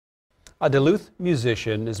A Duluth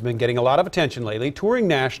musician has been getting a lot of attention lately, touring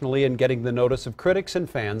nationally and getting the notice of critics and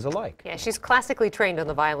fans alike. Yeah, she's classically trained on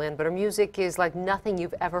the violin, but her music is like nothing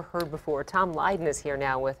you've ever heard before. Tom Lydon is here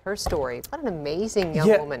now with her story. What an amazing young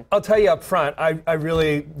woman. I'll tell you up front, I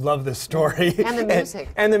really love this story. And the music.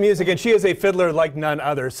 and the music, and she is a fiddler like none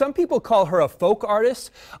other. Some people call her a folk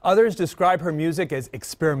artist. Others describe her music as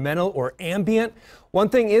experimental or ambient. One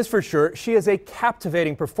thing is for sure, she is a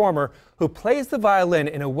captivating performer who plays the violin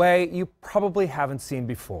in a way you probably haven't seen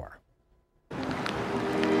before.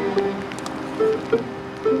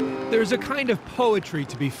 There's a kind of poetry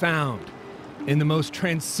to be found in the most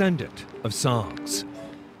transcendent of songs.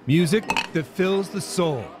 Music that fills the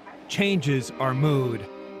soul, changes our mood,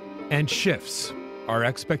 and shifts our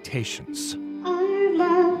expectations. Our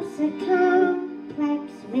love's a complex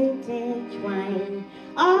vintage wine,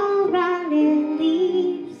 all rotten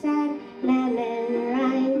leaves and lemon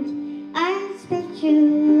rind. I spit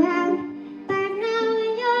you out, but now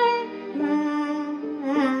you're mine.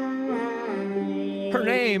 Her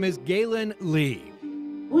name is Gaelynn Lea.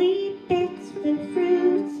 We bit the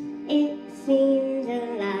fruits, it seemed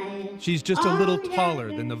alive. She's just a little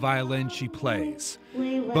taller than the violin she plays.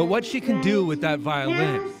 But what she can do with that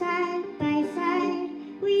violin, Side by side,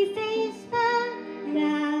 we face the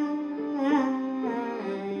night.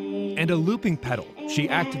 and a looping pedal she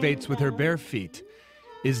activates with her bare feet,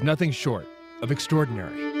 is nothing short of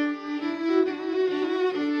extraordinary.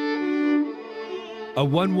 A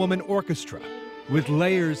one-woman orchestra with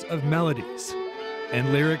layers of melodies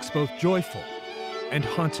and lyrics both joyful and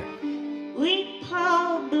haunting. We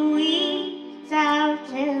pulled the weeds out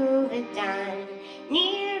till the dawn,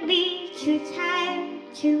 nearly too tired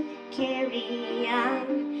to carry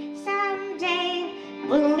on. Someday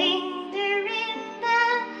we'll linger in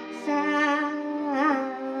the sun,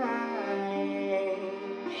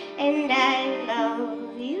 and I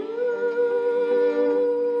love you.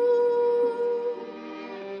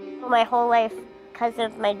 My whole life, because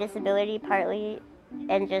of my disability partly,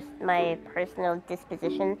 and just my personal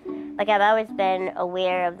disposition, like I've always been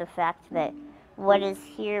aware of the fact that what is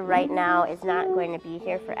here right now is not going to be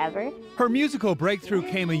here forever. Her musical breakthrough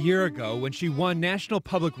came a year ago when she won National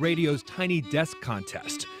Public Radio's Tiny Desk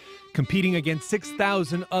Contest, competing against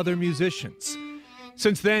 6,000 other musicians.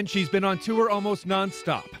 Since then, she's been on tour almost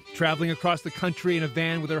nonstop, traveling across the country in a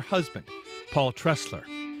van with her husband, Paul Tressler.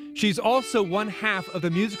 She's also one half of the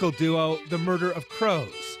musical duo The Murder of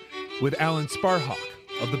Crows, with Alan Sparhawk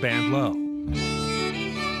of the band Low.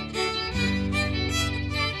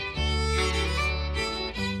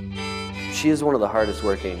 She is one of the hardest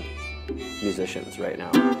working musicians right now.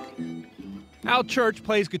 Al Church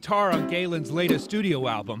plays guitar on Gaelynn's latest studio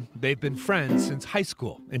album. They've been friends since high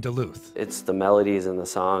school in Duluth. It's the melodies and the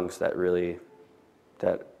songs that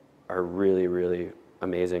are really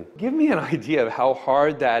amazing. Give me an idea of how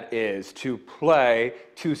hard that is to play,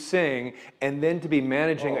 to sing, and then to be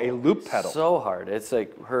managing a loop pedal. So hard. It's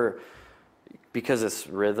like because it's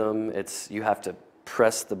rhythm, you have to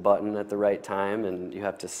press the button at the right time, and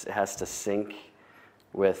it has to sync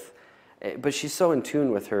with, but she's so in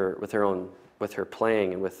tune with her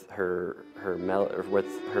playing and with her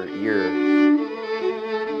ear.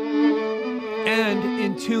 And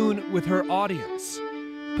in tune with her audience,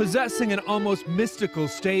 possessing an almost mystical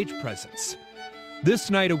stage presence. This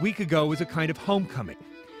night a week ago was a kind of homecoming.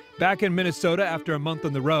 Back in Minnesota after a month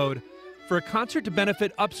on the road for a concert to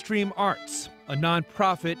benefit Upstream Arts, a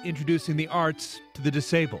nonprofit introducing the arts to the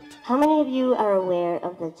disabled. How many of you are aware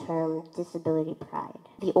of the term disability pride?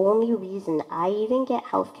 The only reason I even get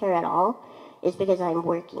health care at all is because I'm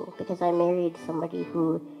working, because I married somebody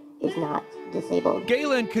who is not disabled.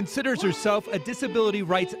 Gaelynn considers herself a disability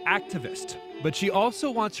rights activist, but she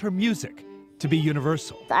also wants her music to be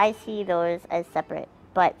universal. I see those as separate,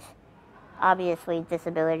 but obviously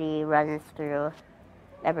disability runs through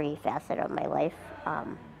every facet of my life.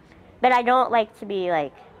 But I don't like to be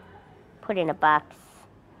put in a box.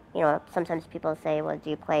 You know, sometimes people say, well,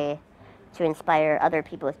 do you play to inspire other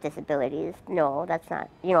people with disabilities? No, that's not.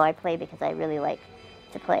 You know, I play because I really like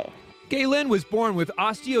to play. Gaelynn was born with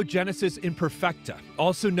osteogenesis imperfecta,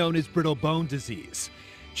 also known as brittle bone disease.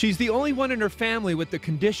 She's the only one in her family with the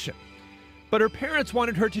condition. But her parents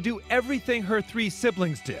wanted her to do everything her 3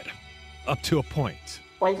 siblings did, up to a point.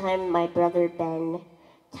 One time my brother Ben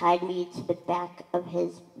tied me to the back of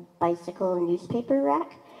his bicycle newspaper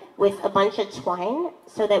rack with a bunch of twine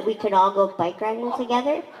so that we could all go bike riding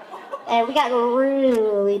together. And we got in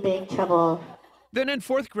really big trouble. Then in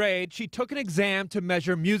 4th grade, she took an exam to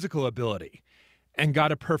measure musical ability and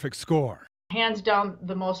got a perfect score. Hands down,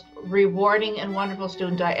 the most rewarding and wonderful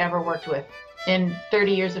student I ever worked with in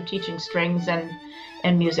 30 years of teaching strings and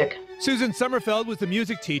music. Susan Sommerfeld was the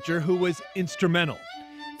music teacher who was instrumental,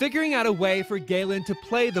 figuring out a way for Gaelynn to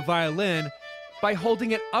play the violin by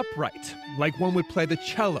holding it upright, like one would play the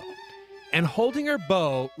cello, and holding her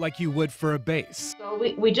bow like you would for a bass. So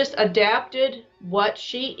we just adapted what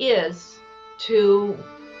she is to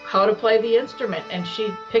how to play the instrument, and she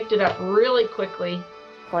picked it up really quickly.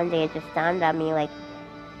 One day it just dawned on me, like,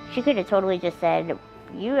 she could have totally just said,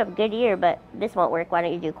 you have a good ear, but this won't work, why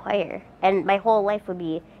don't you do choir? And my whole life would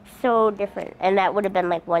be so different, and that would have been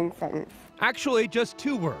like one sentence. Actually, just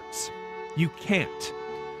 2 words. You can't.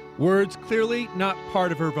 Words clearly not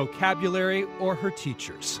part of her vocabulary or her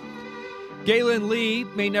teachers. Gaelynn Lea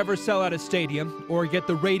may never sell out a stadium or get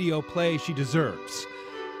the radio play she deserves,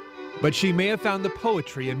 but she may have found the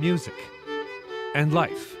poetry in music and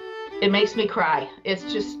life. It makes me cry. It's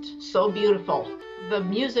just so beautiful. The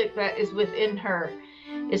music that is within her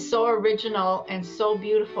is so original and so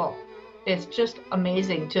beautiful. It's just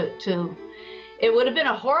amazing to it would have been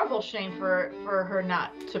a horrible shame for her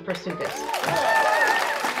not to pursue this.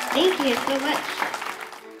 Thank you so much.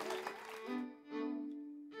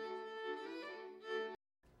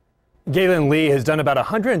 Gaelynn Lea has done about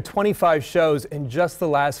 125 shows in just the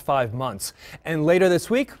last 5 months. And later this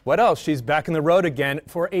week, what else? She's back on the road again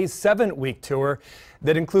for a 7-week tour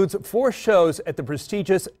that includes 4 shows at the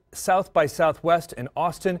prestigious South by Southwest in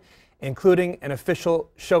Austin, including an official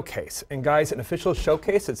showcase. And guys, an official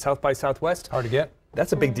showcase at South by Southwest? Hard to get.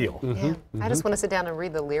 That's a big deal. Yeah. I just want to sit down and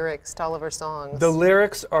read the lyrics to all of her songs. The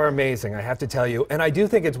lyrics are amazing, I have to tell you. And I do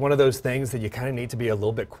think it's one of those things that you kind of need to be a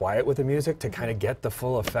little bit quiet with the music to kind of get the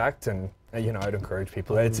full effect. And, you know, I'd encourage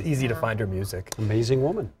people. It's easy to find her music. Amazing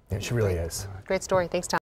woman. Yeah, she really is. Great story. Thanks, Tom.